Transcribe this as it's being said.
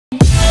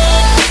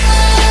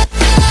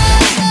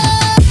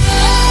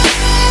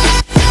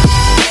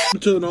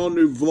to an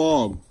all-new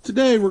vlog.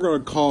 Today we're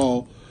going to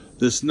call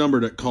this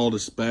number that called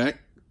us back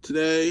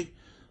today,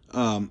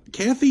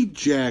 Kathy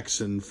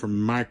Jackson from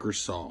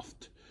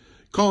Microsoft.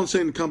 Calling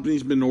saying the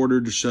company's been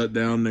ordered to shut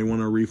down and they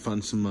want to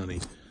refund some money.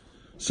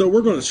 So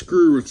we're going to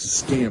screw with the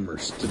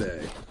scammers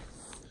today.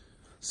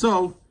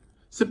 So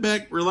sit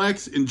back,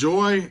 relax,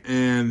 enjoy,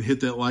 and hit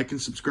that like and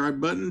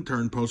subscribe button.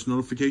 Turn post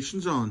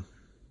notifications on.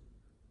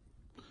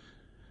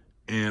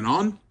 And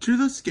on to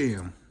the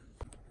scam.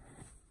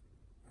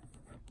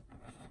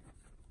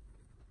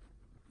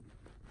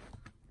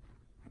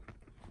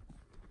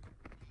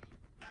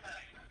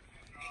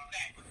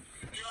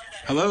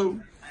 Hello.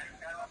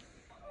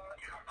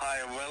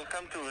 Hi,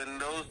 welcome to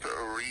Windows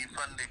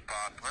Refund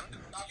Department.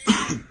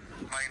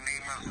 My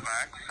name is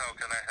Max. How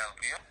can I help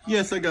you?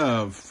 Yes, I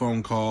got a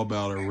phone call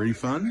about a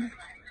refund.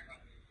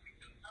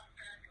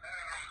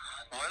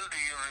 Well, do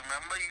you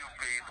remember you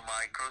paid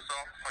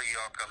Microsoft for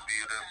your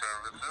computer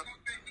services?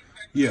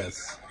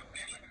 Yes.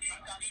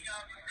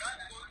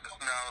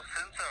 Now,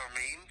 since our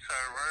main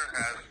server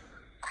has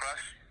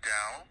crashed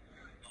down,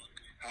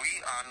 we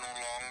are no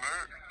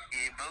longer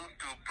able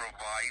to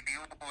provide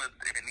you with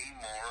any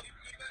more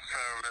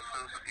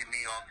services in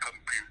your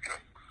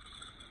computer.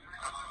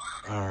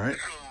 Alright.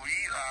 So we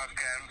are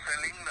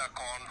cancelling the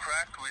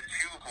contract which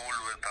you hold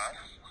with us,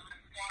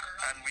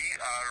 and we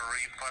are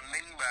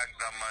refunding back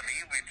the money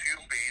which you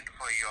paid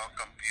for your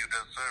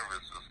computer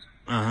services.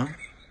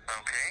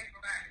 Okay?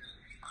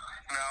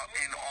 Now,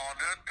 in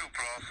order to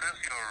process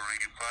your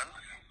refund,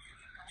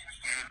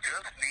 you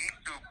just need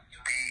to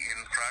be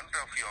in front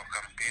of your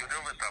computer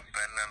with a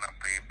pen and a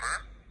paper.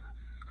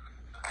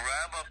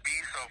 Grab a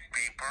piece of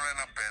paper and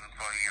a pen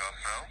for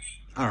yourself.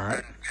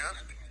 Alright. And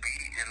just be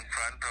in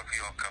front of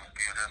your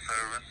computer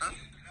services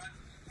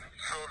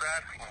so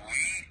that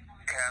we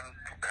can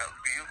help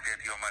you get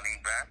your money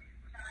back.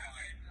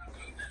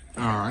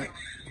 Alright.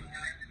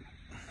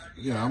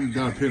 Yeah, I'm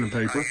got a pen and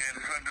Are paper. you in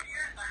front of,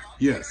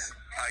 Yes.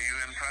 are you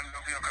in front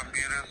of your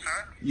computer, sir?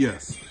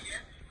 Yes.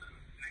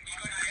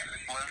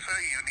 Well, sir,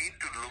 you need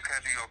to look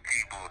at your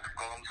keyboard.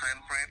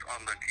 Concentrate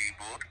on the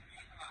keyboard.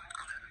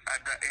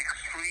 At the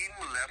extreme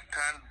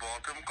left-hand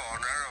bottom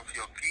corner of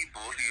your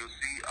keyboard, you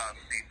see a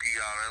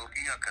CTRL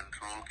key, a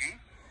control key.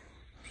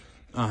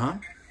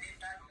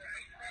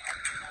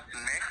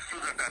 Next to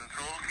the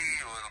control key,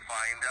 you will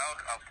find out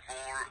a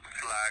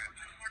 4-flag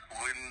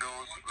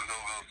Windows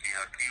logo key,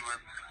 a key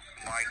with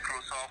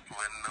Microsoft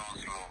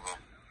Windows logo.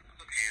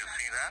 Do you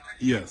see that?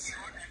 Yes.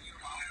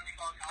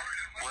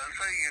 Well,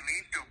 sir, you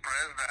need to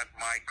press that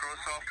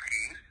Microsoft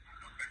key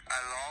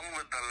along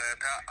with the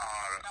letter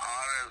R.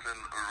 R as in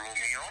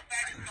Romeo.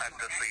 At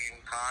the same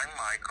time,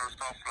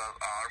 Microsoft plus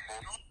R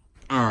both.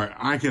 Alright,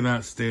 I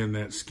cannot stand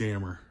that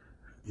scammer.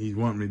 He's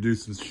wanting me to do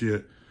some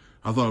shit.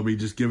 I thought it'd be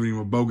just giving him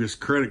a bogus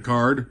credit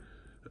card,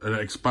 an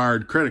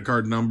expired credit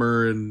card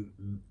number, and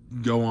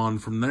go on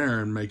from there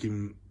and make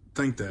him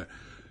think that.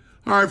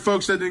 Alright,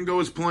 folks, that didn't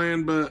go as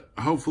planned, but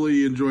hopefully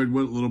you enjoyed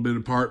what little bit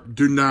of part.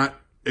 Do not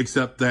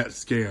accept that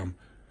scam.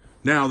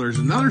 Now, there's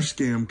another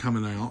scam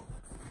coming out.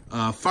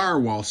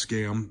 Firewall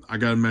scam. I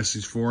got a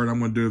message for it. I'm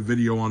going to do a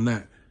video on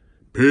that.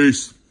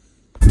 Peace.